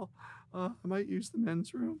while. I might use the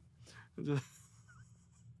men's room.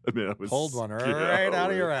 I mean, I was Pulled one right out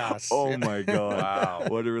of your ass. Oh my God. Wow.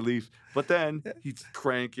 What a relief. But then he's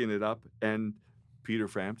cranking it up and Peter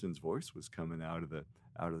Frampton's voice was coming out of the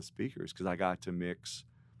speakers because I got to mix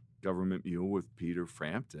Government Mule with Peter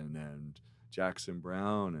Frampton and Jackson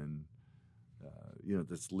Browne and you know,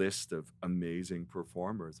 this list of amazing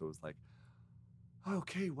performers. It was like,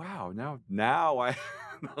 okay, wow, now I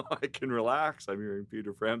can relax. I'm hearing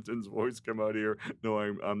Peter Frampton's voice come out here. No,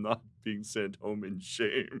 I'm not being sent home in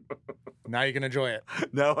shame. Now you can enjoy it.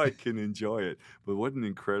 Now I can enjoy it. But what an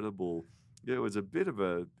incredible! Yeah, it was a bit of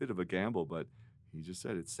a gamble, but he just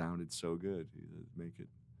said it sounded so good. He said, "Make it.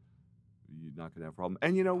 You're not gonna have a problem."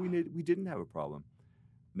 And you know, we didn't have a problem.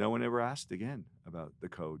 No one ever asked again about the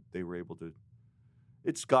code. They were able to.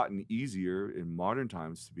 It's gotten easier in modern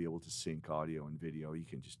times to be able to sync audio and video. You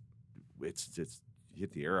can just, it's you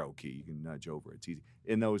hit the arrow key, you can nudge over. It's easy.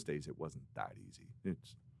 In those days, it wasn't that easy.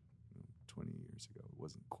 It's 20 years ago. It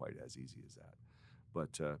wasn't quite as easy as that.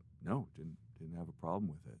 But no, didn't have a problem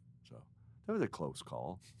with it. So that was a close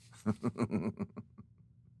call.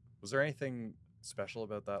 Was there anything special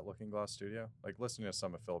about that Looking Glass studio? Like listening to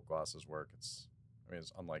some of Philip Glass's work, it's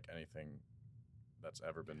unlike anything that's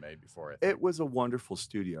ever been made before. I think. It was a wonderful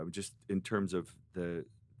studio, just in terms of the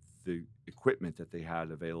equipment that they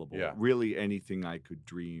had available. Yeah. Really anything I could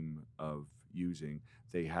dream of using,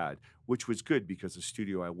 they had, which was good because the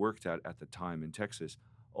studio I worked at the time in Texas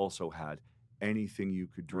also had anything you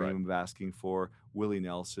could dream of asking for. Willie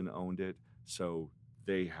Nelson owned it, so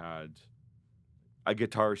they had a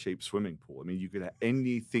guitar-shaped swimming pool. I mean, you could have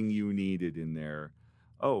anything you needed in there.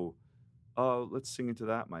 Oh, let's sing into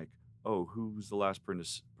that mic. Oh, who was the last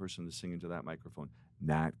person to sing into that microphone?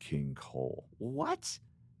 Nat King Cole. What?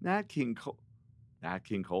 Nat King Cole. Nat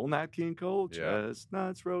King Cole, Nat King Cole, Yeah.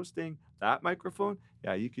 chestnuts roasting. That microphone?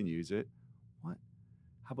 Yeah, you can use it. What?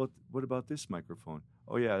 What about this microphone?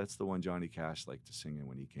 Oh yeah, that's the one Johnny Cash liked to sing in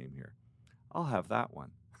when he came here. I'll have that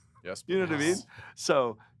one. Yes, You know what I mean? please.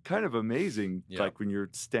 So kind of amazing. Yeah. Like when you're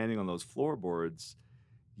standing on those floorboards,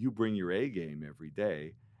 you bring your A game every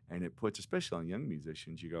day, and it puts, especially on young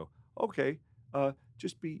musicians, you go, okay,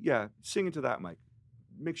 sing into that mic.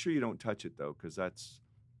 Make sure you don't touch it though, because that's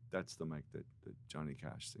the mic that Johnny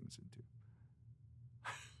Cash sings into.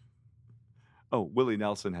 Oh, Willie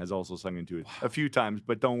Nelson has also sung into it a few times,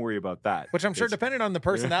 but don't worry about that. Which I'm sure, It's- depending on the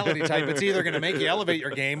personality type, it's either going to make you elevate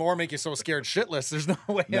your game or make you so scared shitless. There's no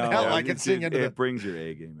way in hell I can sing into it. the. It brings your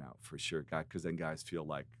A game out for sure, because then guys feel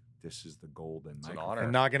like this is the golden It's an microphone. honor.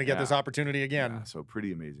 I'm not going to get this Yeah. opportunity again. Yeah, so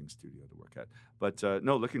pretty amazing studio to work at. But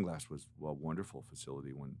no, Looking Glass was a wonderful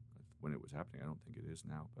facility when it was happening. I don't think it is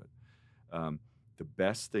now, but the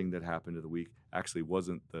best thing that happened of the week actually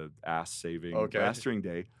wasn't the ass-saving Okay. mastering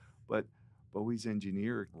day, but Bowie's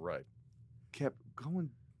engineer Right. kept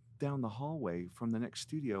going down the hallway from the next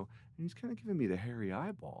studio, and he's kind of giving me the hairy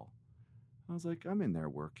eyeball. I was like, I'm in there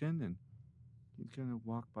working, and he'd kind of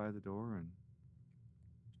walk by the door and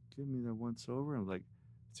give me the once over. And I'm like,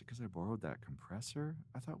 is it because I borrowed that compressor?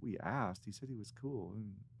 I thought we asked. He said he was cool.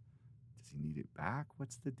 And does he need it back?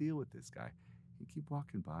 What's the deal with this guy? He'd keep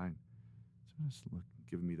walking by and just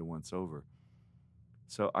giving me the once over.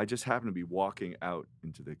 So I just happened to be walking out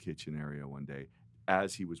into the kitchen area one day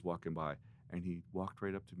as he was walking by, and he walked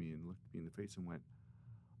right up to me and looked me in the face and went,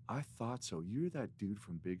 I thought so. You're that dude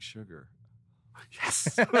from Big Sugar.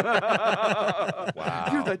 Yes. Wow.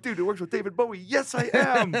 You're that dude who works with David Bowie. Yes, I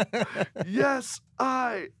am. Yes,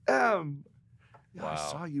 I am. Yeah, I Wow.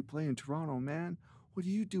 saw you play in Toronto, man. What are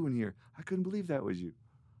you doing here? I couldn't believe that was you.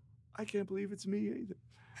 I can't believe it's me either.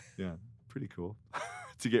 Yeah, pretty cool.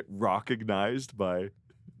 To get recognized by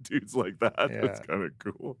dudes like that. That's Yeah. kind of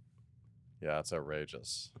cool. Yeah, it's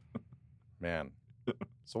outrageous. Man.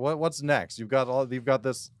 So what's next? You've got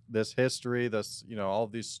this history, all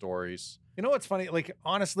of these stories. You know what's funny? Like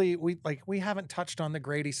honestly, we haven't touched on the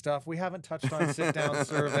Grady stuff. We haven't touched on Sit Down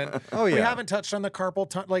Servant. Oh yeah. We haven't touched on the carpal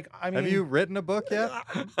tunnel. Like I mean, Have you written a book yet?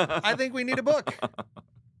 I think we need a book.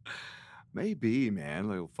 Maybe, man.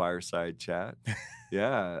 Little fireside chat.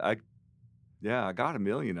 I got a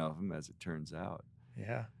million of them, as it turns out.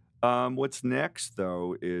 Yeah. What's next,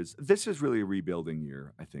 though, is this is really a rebuilding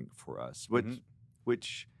year, I think, for us.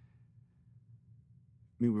 Which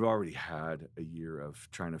I mean, we've already had a year of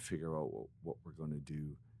trying to figure out what we're going to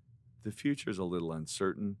do. The future is a little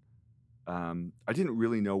uncertain. I didn't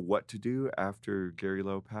really know what to do after Gary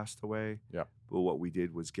Lowe passed away. Yeah. But what we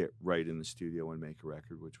did was get right in the studio and make a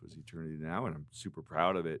record, which was Eternity Now, and I'm super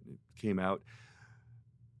proud of it. It came out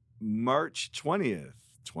March 20th,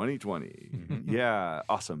 2020. Mhm. Yeah,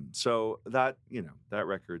 awesome. So that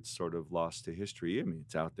record's sort of lost to history. I mean,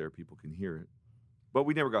 it's out there, people can hear it. But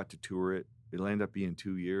we never got to tour it. It'll end up being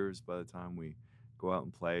 2 years by the time we go out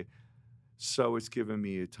and play. So it's given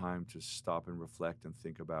me a time to stop and reflect and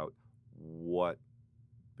think about what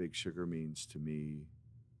Big Sugar means to me,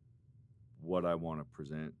 what I want to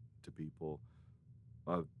present to people.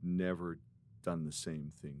 I've never done the same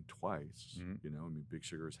thing twice. Mhm. I mean, Big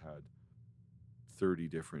Sugar's had 30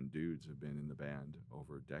 different dudes have been in the band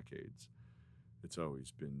over decades. It's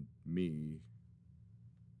always been me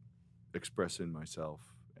expressing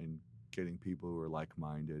myself and getting people who are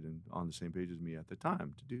like-minded and on the same page as me at the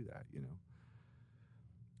time to do that,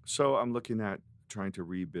 So I'm looking at trying to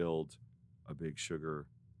rebuild a Big Sugar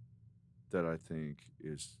that I think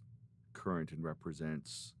is current and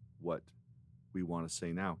represents what we want to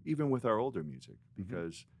say now, even with our older music,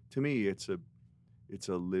 because to me it's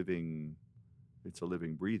a living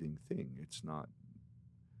breathing thing. It's not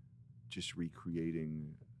just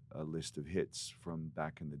recreating a list of hits from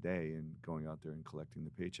back in the day and going out there and collecting the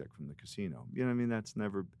paycheck from the casino. You know what I mean? That's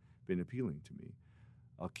never been appealing to me.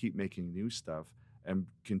 I'll keep making new stuff and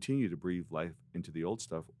continue to breathe life into the old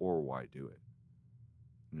stuff, or why do it?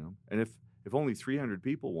 And if only 300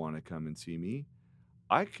 people want to come and see me,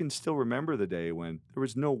 I can still remember the day when there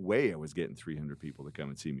was no way I was getting 300 people to come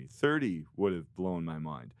and see me. 30 would have blown my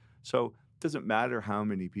mind. So it doesn't matter how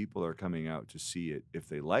many people are coming out to see it. If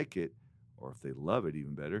they like it, or if they love it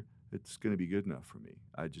even better, it's going to be good enough for me.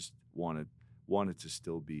 I just want it to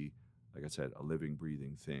still be, like I said, a living,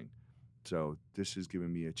 breathing thing. So this has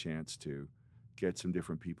given me a chance to get some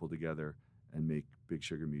different people together and make Big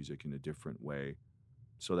Sugar music in a different way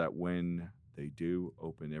so that when they do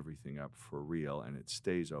open everything up for real and it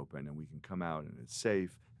stays open and we can come out and it's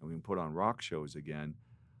safe and we can put on rock shows again,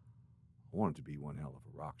 I want it to be one hell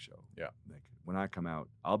of a rock show. Yeah. Like when I come out,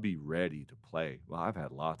 I'll be ready to play. Well, I've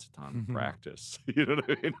had lots of time to practice. You know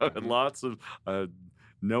what I mean? I've had lots of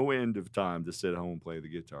no end of time to sit home and play the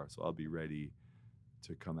guitar. So I'll be ready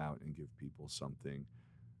to come out and give people something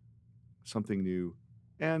new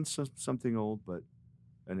and something old, but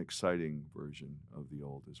an exciting version of the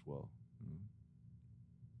old as well.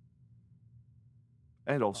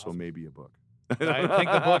 And also Awesome. maybe a book. I think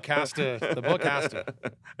the book has to.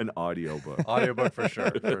 An audio book. Audiobook for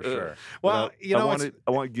sure. Well,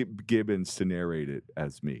 I want Gibbons to narrate it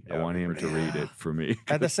as me. Yeah, I want him to read it for me.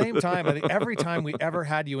 at the same time, I think every time we ever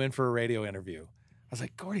had you in for a radio interview, I was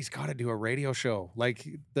like, Gordie's got to do a radio show. Like,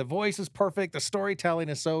 the voice is perfect. The storytelling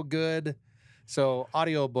is so good. So,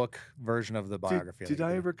 audiobook version of the biography. Did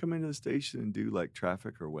I ever come into the station and do like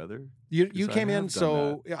traffic or weather? You 'Cause I came in, have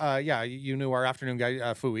so you knew our afternoon guy,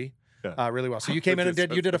 Fooey. Yeah. Really well. So you came in and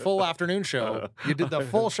you did a full afternoon show. You did the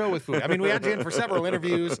full show with Fooey. I mean, we had you in for several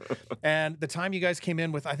interviews, and the time you guys came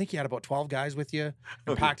in with, I think you had about 12 guys with you,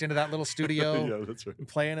 and packed into that little studio. Yeah, that's right. And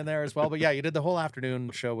playing in there as well. But yeah, you did the whole afternoon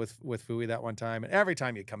show with Fooey that one time, and every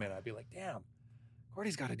time you'd come in, I'd be like, damn,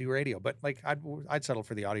 Gordie's got to do radio. But like, I'd settle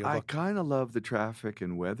for the audio I book. kind of love the traffic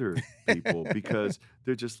and weather people because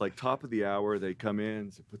they're just like top of the hour. They come in,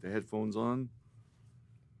 so put the headphones on.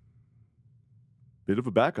 Bit of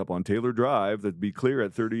a backup on Taylor Drive that'd be clear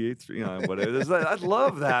at 38th Street. You know, whatever. I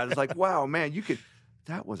love that. It's like, wow, man,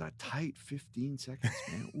 that was a tight 15 seconds,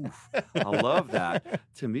 man. Oof. I love that.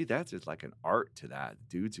 To me, that's just like an art to that.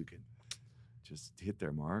 Dudes who can just hit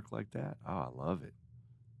their mark like that. Oh, I love it.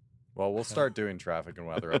 Well, we'll start doing traffic and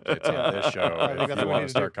weather updates on this show I think if that's you what we want need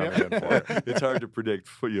to to start do. coming in for it. It's hard to predict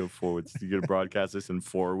forwards. You're going to broadcast this in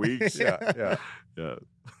 4 weeks. Yeah. Yeah.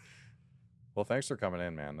 Well, thanks for coming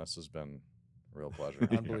in, man. This has been a real pleasure.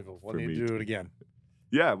 Unbelievable. We'll for need me to do too. it again.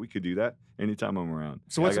 Yeah, we could do that anytime I'm around.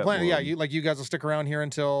 So what's I the got plan? more Yeah, of them. you guys will stick around here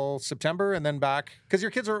until September and then back, because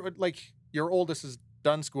your kids are like, your oldest is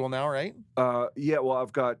done school now, right? Yeah, well,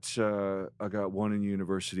 I've got one in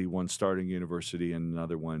university, one starting university, and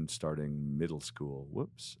another one starting middle school.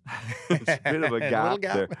 Whoops, it's a bit of a Little gap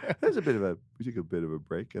there. We took a bit of a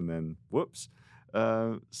break, and then whoops.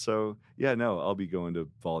 So yeah, no, I'll be going to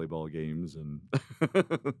volleyball games and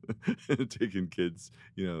taking kids,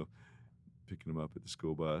 picking them up at the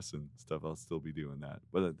school bus and stuff. I'll still be doing that,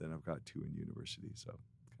 but then I've got 2 in university, so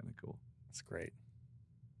kind of cool. That's great.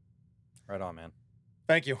 Right on, man.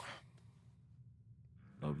 Thank you.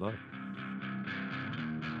 Love.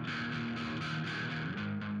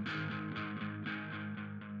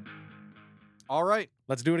 All right.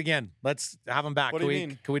 Let's do it again. Let's have them back. What Can do you we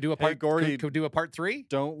mean? can we do a Hey, part? Gordie. Can we do a part 3?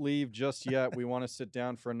 Don't leave just yet. We want to sit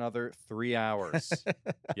down for another 3 hours.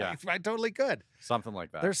 Yeah. I totally could. Something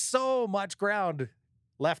like that. There's so much ground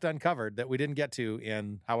left uncovered that we didn't get to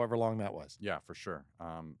in however long that was. Yeah, for sure.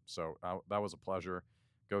 So that was a pleasure.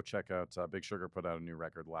 Go check out Big Sugar put out a new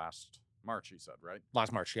record last March, he said, right?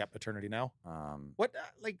 Last March, yep, Eternity Now. Um, What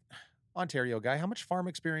Ontario guy? How much farm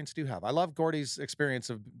experience do you have? I love Gordie's experience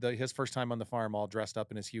of his first time on the farm, all dressed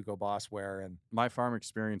up in his Hugo Boss wear, and my farm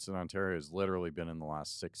experience in Ontario has literally been in the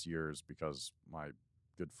last 6 years because my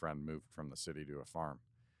good friend moved from the city to a farm.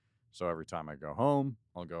 So every time I go home,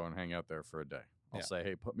 I'll go and hang out there for a day. I'll say,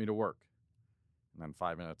 hey, put me to work. And then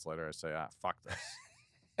 5 minutes later, I say, fuck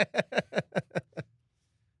this.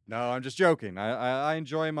 No, I'm just joking. I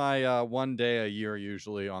enjoy my 1 day a year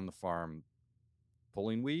usually on the farm,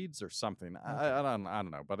 pulling weeds or something. I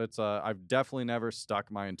don't know, but it's I've definitely never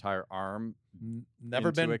stuck my entire arm never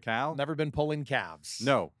into been a cow. Never been pulling calves.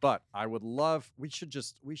 No, but I would love. We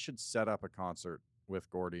should set up a concert with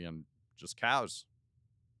Gordie and just cows.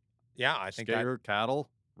 Yeah, I think Get that your cattle,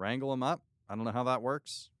 wrangle them up. I don't know how that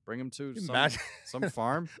works. Bring them to some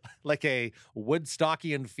farm. like a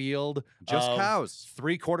Woodstockian field, Just of cows.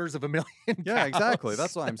 750,000 Yeah, exactly. cows.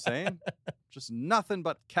 That's what I'm saying. Just nothing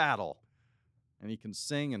but cattle. And he can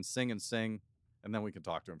sing and sing and sing, and then we can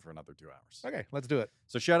talk to him for another 2 hours. Okay, let's do it.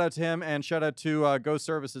 So shout out to him, and shout out to Go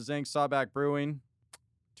Services Inc., Sawback Brewing,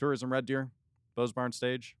 Tourism Red Deer, Bose Barn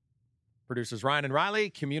Stage. Producers Ryan and Riley,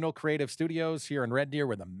 Communal Creative Studios here in Red Deer,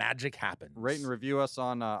 where the magic happens. Rate and review us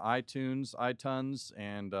on iTunes,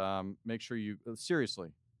 and make sure you,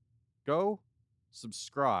 seriously, go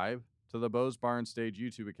subscribe to the Bose Barn Stage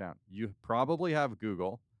YouTube account. You probably have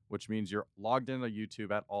Google, which means you're logged into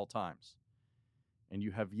YouTube at all times. And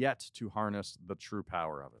you have yet to harness the true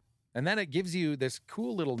power of it. And then it gives you this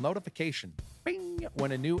cool little notification, bing,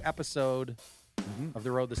 when a new episode of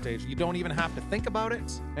The Road, the Stage. You don't even have to think about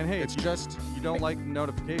it. And hey, It's if just you don't like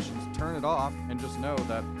notifications, turn it off and just know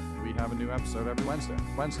that we have a new episode every Wednesday.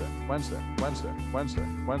 Wednesday, Wednesday, Wednesday, Wednesday,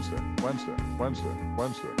 Wednesday, Wednesday, Wednesday,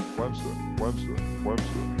 Wednesday, Wednesday, Wednesday, Wednesday,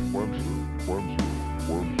 Wednesday, Wednesday,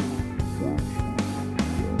 Wednesday.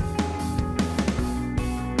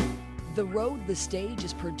 The Road, the Stage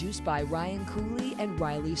is produced by Ryan Cooley and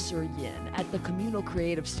Riley Sur-Yin at the Communal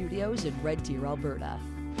Creative Studios in Red Deer, Alberta.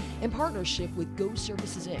 In partnership with Go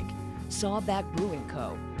Services Inc., Sawback Brewing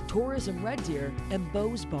Co., Tourism Red Deer, and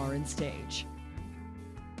Bo's Bar and Stage.